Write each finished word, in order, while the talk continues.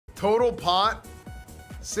Total pot,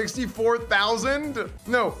 64,000.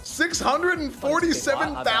 No,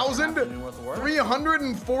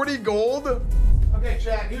 647,340 gold. Okay,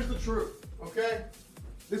 chat, here's the truth, okay?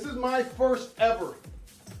 This is my first ever.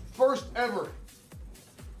 First ever.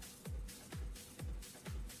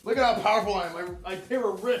 Look at how powerful I am. I tear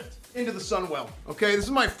a rift into the Sunwell, okay? This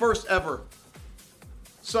is my first ever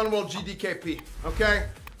Sunwell GDKP, okay?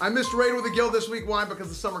 I missed raid with the guild this week. Why? Because of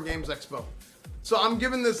the Summer Games Expo. So I'm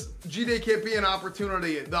giving this GDKP an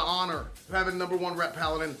opportunity, the honor of having #1 rep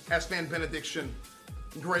paladin, Esfand benediction,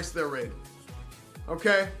 grace their raid.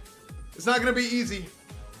 Okay? It's not gonna be easy.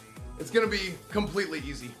 It's gonna be completely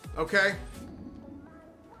easy, okay?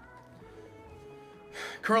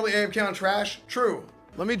 Currently AFK on trash? True.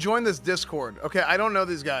 Let me join this Discord. Okay, I don't know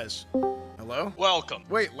these guys. Hello? Welcome.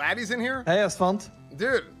 Wait, Laddie's in here? Hey, Esfand.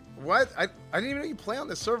 Dude, what? I didn't even know you play on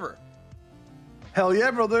this server. Hell yeah,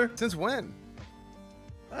 brother. Since when?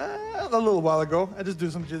 A little while ago. I just do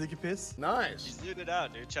some GDKPs. Nice. He's zooted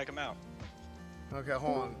out, dude. Check him out. Okay,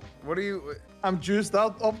 hold on. What are you? I'm juiced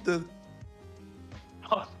out of the...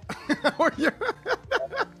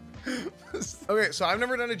 Okay, so I've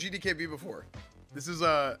never done a GDKP before. This is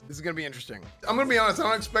gonna be interesting. I'm gonna be honest, I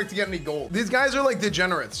don't expect to get any gold. These guys are like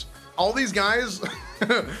degenerates. All these guys,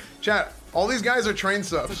 chat, all these guys are train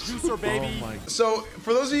subs. It's a juicer, baby. Oh so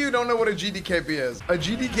for those of you who don't know what a GDKP is, a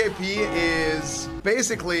GDKP is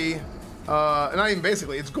basically, not even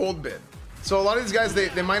basically, it's gold bid. So a lot of these guys,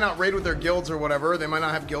 they might not raid with their guilds or whatever. They might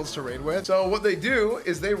not have guilds to raid with. So what they do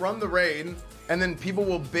is they run the raid and then people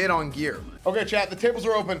will bid on gear. Okay, chat, the tables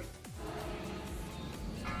are open.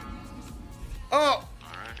 Oh,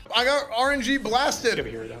 I got RNG blasted.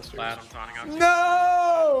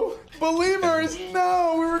 No! Believers,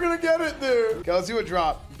 no! We were gonna get it, dude. Okay, let's see what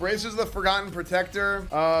drop. Bracers of the Forgotten Protector,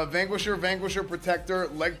 Vanquisher, Protector,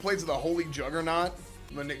 Leg Plates of the Holy Juggernaut.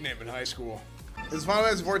 My nickname in high school. This is Final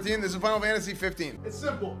Fantasy 14, this is Final Fantasy 15. It's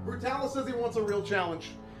simple. Brutalis says he wants a real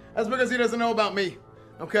challenge. That's because he doesn't know about me,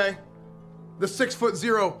 okay? The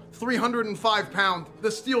 6'0", 305 pound, the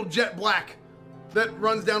steel jet black that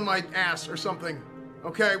runs down my ass or something,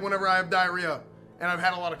 okay, whenever I have diarrhea and I've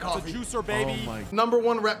had a lot of coffee. It's a juicer, baby. Oh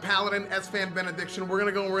 #1 rep paladin, Esfand benediction. We're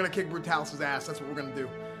gonna go and we're gonna kick Brutalis' ass. That's what we're gonna do,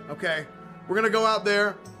 okay? We're gonna go out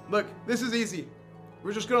there. Look, this is easy.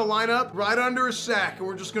 We're just gonna line up right under his sack and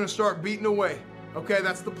we're just gonna start beating away, okay?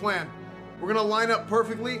 That's the plan. We're gonna line up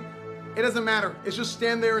perfectly. It doesn't matter. It's just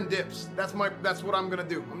stand there and dips. That's what I'm gonna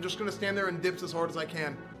do. I'm just gonna stand there and dips as hard as I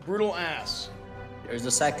can. Brutal ass. There's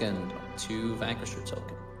a second 2 Vanquisher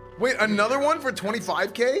token. Wait, another one for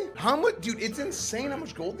 25K? How much? Dude, it's insane how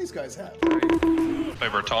much gold these guys have.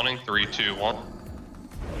 Favor taunting, 3, 2, 1.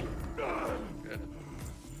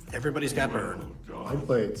 Everybody's got burn. Leg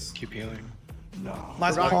plates. Keep healing.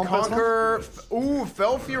 Nice Forgotten pump, Conqueror. Ooh,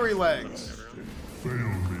 Fell Fury legs. Fail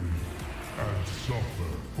me and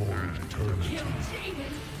suffer for eternity.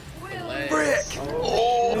 Frick!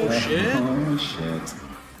 Oh, shit. Oh shit.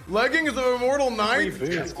 Leggings of Immortal Knight.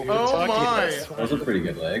 Oh my. Those are pretty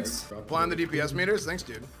good legs. Applying the DPS meters. Thanks,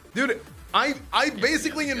 dude. Dude, I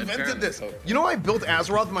basically invented this. You know I built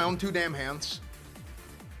Azeroth with my own 2 damn hands?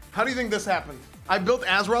 How do you think this happened? I built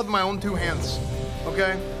Azeroth with my own 2 hands.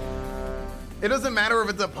 Okay? It doesn't matter if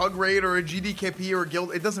it's a pug raid or a GDKP or a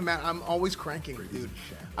guild. It doesn't matter. I'm always cranking, dude.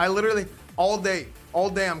 I literally, all day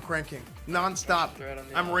I'm cranking. Non-stop.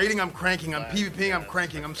 I'm raiding, I'm cranking. I'm PvPing, I'm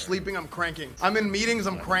cranking. I'm sleeping, I'm cranking. I'm in meetings,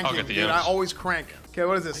 I'm cranking. Dude, I always crank. Okay,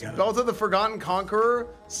 what is this? Belt of the Forgotten Conqueror,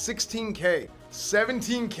 16K.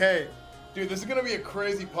 17K. Dude, this is gonna be a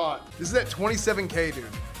crazy pot. This is at 27K, dude.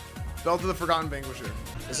 Belt of the Forgotten Vanquisher.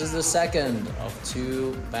 This is the second of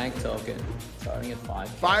 2 bank tokens, starting at 5K.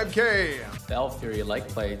 5K. Fell Fury leg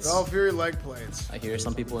plates. Fell Fury leg plates. I hear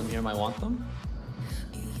some people in here might want them.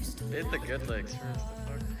 Hit the good legs first.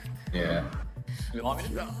 Yeah. You want me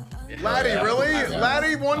to? Laddie, really?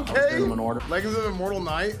 Laddie, I'll give them an 1K? order. Legacy of Immortal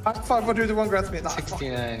Knight? 521 grants me.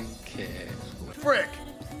 69K. Frick.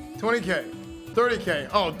 20K. 30K.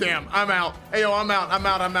 Oh, damn. I'm out. Hey, yo, I'm out.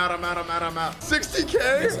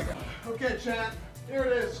 60K? Okay, chat. Here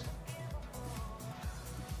it is.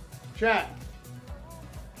 Chat.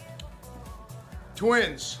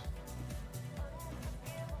 Twins.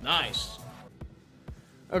 Nice.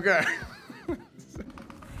 Okay.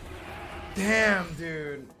 Damn,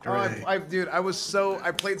 dude. Oh, I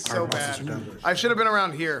played so bad. I should have been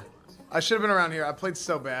around here. I played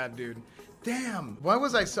so bad, dude. Damn. Why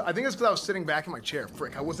was I so? I think it's because I was sitting back in my chair.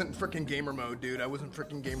 Frick. I wasn't freaking gamer mode, dude. I wasn't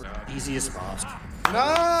freaking gamer mode. Easiest boss.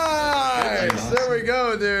 Nice. There we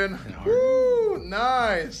go, dude. Woo.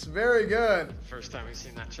 Nice. Very good. First time we've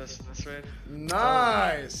seen that chest in this raid.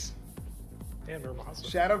 Nice. Damn, Muramasa.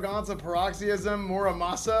 Shadow Gaunts of Paroxysm,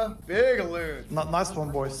 Muramasa. Big loot. Nice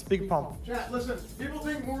one, boys. Big pump. Chat, listen. People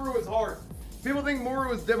think Muru is hard. People think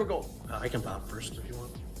Muru is difficult. I can pop first if you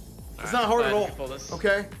want. It's not hard at all.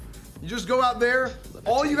 Okay? You just go out there.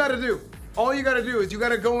 All you gotta do is you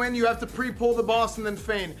gotta go in, you have to pre-pull the boss and then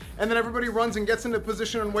feign. And then everybody runs and gets into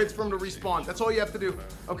position and waits for him to respawn. That's all you have to do.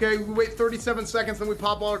 Okay, we wait 37 seconds, then we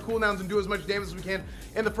pop all our cooldowns and do as much damage as we can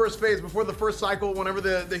in the first phase before the first cycle, whenever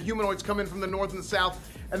the humanoids come in from the north and the south,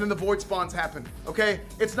 and then the void spawns happen. Okay?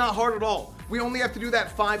 It's not hard at all. We only have to do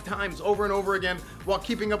that 5 times over and over again while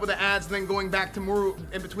keeping up with the ads and then going back to Muru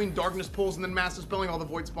in between darkness pulls and then mass dispelling all the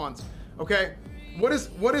void spawns. Okay? What is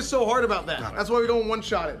so hard about that? That's why we don't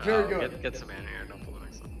one-shot it. Very good. Get some mana here. Don't pull the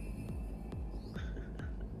next one.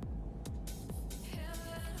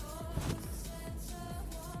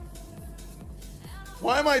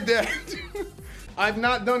 Why am I dead? I've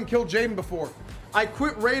not done Kill Jaden before. I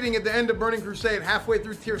quit raiding at the end of Burning Crusade halfway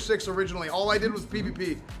through tier 6 originally. All I did was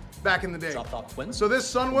PvP back in the day. Drop top twins. So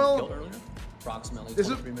this Sunwell, approximately this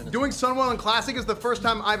is 23 minutes. doing Sunwell in Classic is the first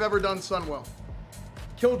time I've ever done Sunwell.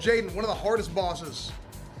 Kill Jaden, one of the hardest bosses.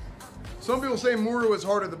 Some people say Muru is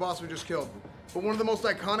harder, the boss we just killed. But one of the most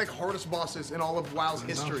iconic, hardest bosses in all of WoW's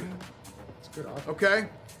history. Okay?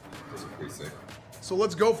 Pretty sick. So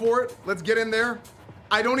let's go for it. Let's get in there.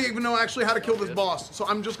 I don't even know actually how to kill this boss. So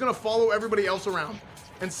I'm just gonna follow everybody else around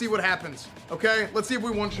and see what happens. Okay? Let's see if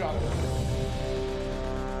we one-shot it.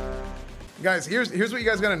 Guys, here's what you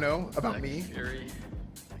guys gotta know about me.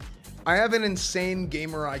 I have an insane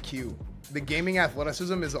gamer IQ. The gaming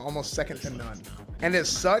athleticism is almost second to none. And as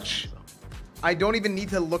such, I don't even need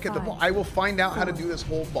to look at the boss. I will find out how to do this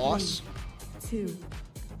whole boss 2,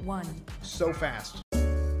 1. so fast.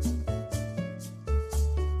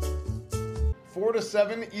 4 to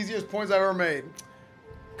 7, easiest points I've ever made.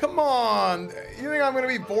 Come on, you think I'm gonna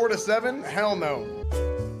be 4 to 7? Hell no.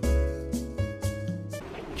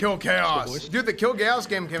 Kill Chaos. Dude, the Kill Chaos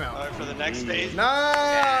game came out. Alright, for the next phase.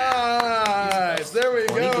 Nice! There we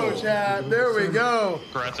go, chat. There we go.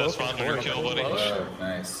 Congrats, Esfand, on your kill, buddy. Oh,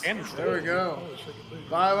 nice. There we go.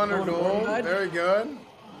 500 gold. Very good.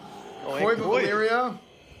 Koi Valyria.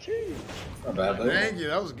 Not bad, though. Thank you.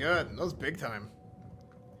 That was good. That was big time.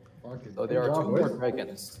 So there are 2 more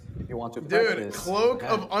dragons if you want to Dude, practice. Cloak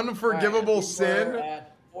of Unforgivable We're Sin.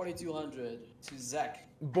 at 4,200 to Zach.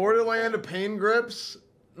 Borderland Pain Grips.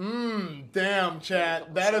 Damn,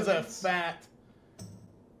 chat. That is a fat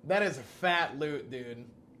loot, dude.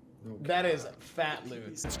 That is fat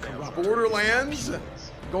loot. Borderlands.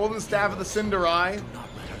 Golden Staff of the Cinder Eye.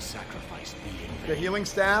 The Healing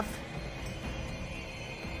Staff.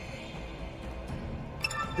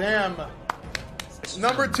 Damn.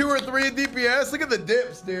 Number 2 or 3 DPS. Look at the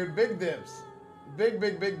dips, dude. Big dips. Big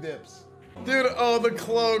dips. Dude, oh, the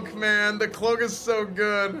cloak, man. The cloak is so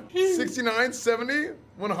good. 69, 70,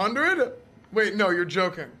 100? Wait, no, you're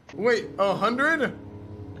joking. Wait, 100?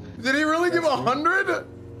 Did he really give 100?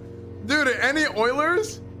 Dude, any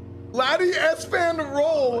Oilers? Laddie Esfand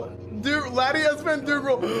roll. Dude, Laddie Esfand Duke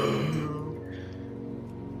roll.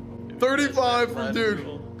 35 from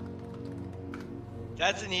Duke.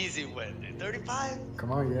 That's an easy win, dude. 35?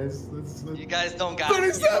 Come on, guys. Let's... You guys don't got it.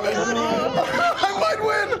 37! I might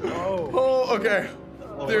win! Oh, okay.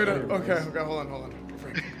 Dude, okay, hold on.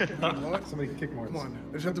 Somebody can kick more. Come on,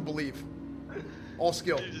 I just have to believe. All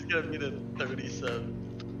skill. You're just gonna beat a 37.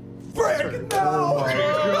 Frick, no! No!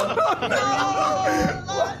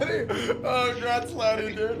 Laddie! Oh, congrats,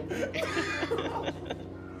 Laddie, dude.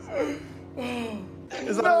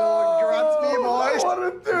 Is that congrats me, boys?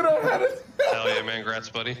 Dude, I had it. Hell yeah, man. Congrats,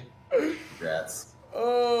 buddy. Congrats.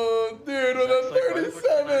 Oh, dude, with a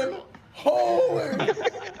 37. Holy.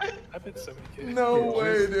 I bet 70K. No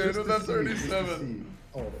way, dude, with a 37.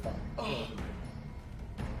 Oh, fuck.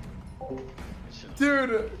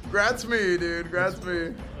 Dude, grats me, dude. Grats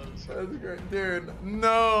me. That's great. Dude,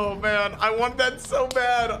 no, man. I want that so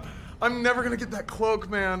bad. I'm never gonna get that cloak,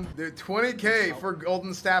 man. Dude, 20K for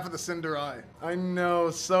Golden Staff of the Cinder Eye. I know,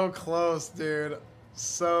 so close, dude.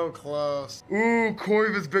 So close. Ooh,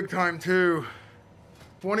 Koiv is big time too.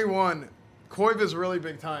 21. Koiv is really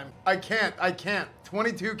big time. I can't.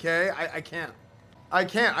 22K, I can't. I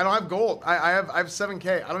don't have gold. I have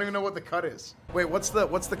 7K. I don't even know what the cut is. Wait, what's the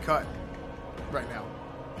cut right now?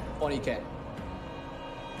 20K.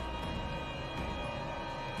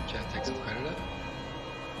 Chat, take some credit up.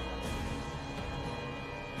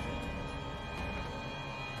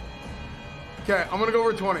 Okay, I'm gonna go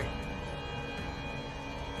over 20.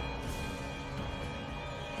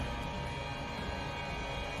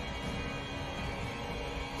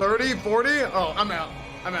 $30, $40? Oh, I'm out.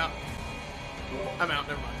 Never mind.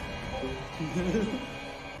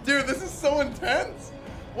 Dude, this is so intense.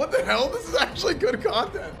 What the hell? This is actually good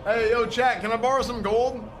content. Hey, yo, chat, can I borrow some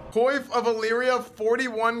gold? Coif of Illyria,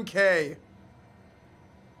 41K.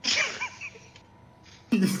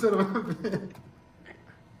 You son of a bitch.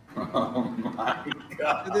 Oh my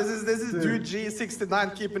god. This is dude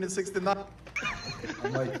G69 keeping it 69.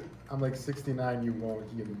 I'm like 69, you won't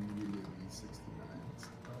get immediately 69.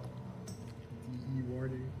 DE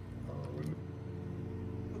warning.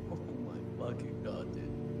 Oh my fucking god,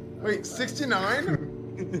 dude. Wait,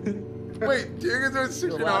 69? Wait, do you guys are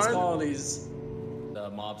The last 69? colonies. The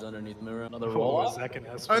mobs underneath mirror. Another Oh, roll. Zach and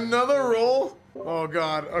Esfand. Another roll? Oh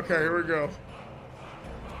god, okay, here we go.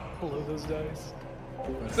 Below those dice.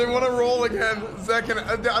 They want to roll again. Second,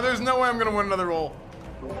 there's no way I'm gonna win another roll.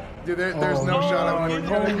 Dude, there's no shot I'm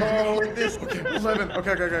winning. Oh no, like this. Okay, 11.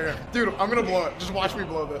 Okay. Dude, I'm gonna blow it. Just watch me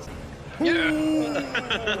blow this.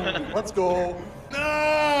 Let's go.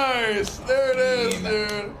 Nice! There it is,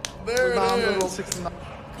 dude. There it is. 69.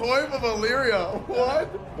 Coif of Illyria.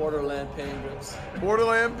 What? Borderland pain grips.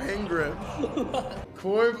 Borderland pain grip.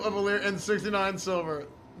 Coif of Illyria and 69 silver.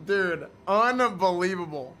 Dude,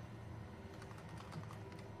 unbelievable.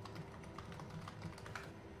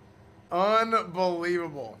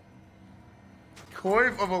 Unbelievable.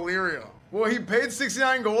 Coif of Illyria. Well, he paid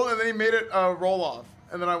 69 gold and then he made it a roll off.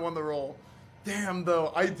 And then I won the roll. Damn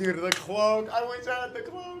though, dude, the cloak. I wish I had the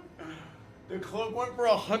cloak. The cloak went for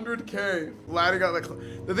 100K. Laddie got the cloak.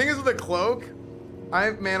 The thing is with the cloak,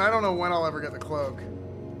 man, I don't know when I'll ever get the cloak.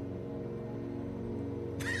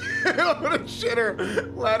 What a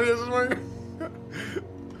shitter. Laddie is wearing.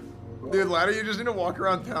 Dude, Laddie, you just need to walk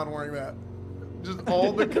around town wearing that. Just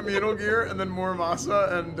all the communal gear and then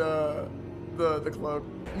Muramasa and the cloak.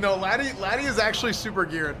 No, Laddie is actually super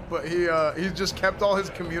geared, but he's just kept all his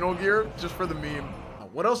communal gear just for the meme.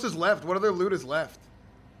 What else is left? What other loot is left?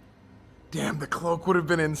 Damn, the cloak would have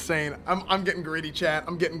been insane. I'm getting greedy, chat.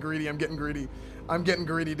 I'm getting greedy,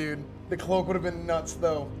 dude. The cloak would have been nuts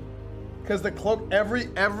though. Cause the cloak, every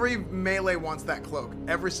melee wants that cloak.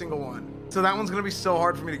 Every single one. So that one's gonna be so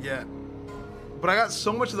hard for me to get. But I got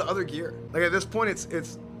so much of the other gear. Like at this point,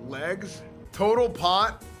 it's legs. Total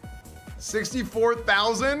pot,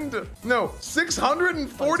 64,000. No,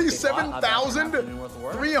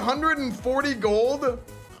 647,340 gold.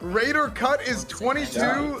 Raider cut is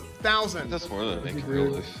 22,000. That's more than I think in real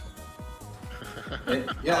life.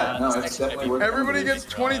 Yeah, no, it's definitely worth it. Everybody gets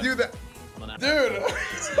 22,000. Dude,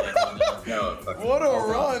 No, what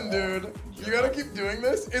a run, dude. You gotta keep doing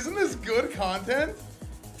this. Isn't this good content?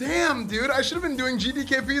 Damn, dude, I should have been doing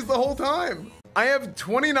GDKPs the whole time. I have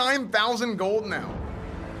 29,000 gold now.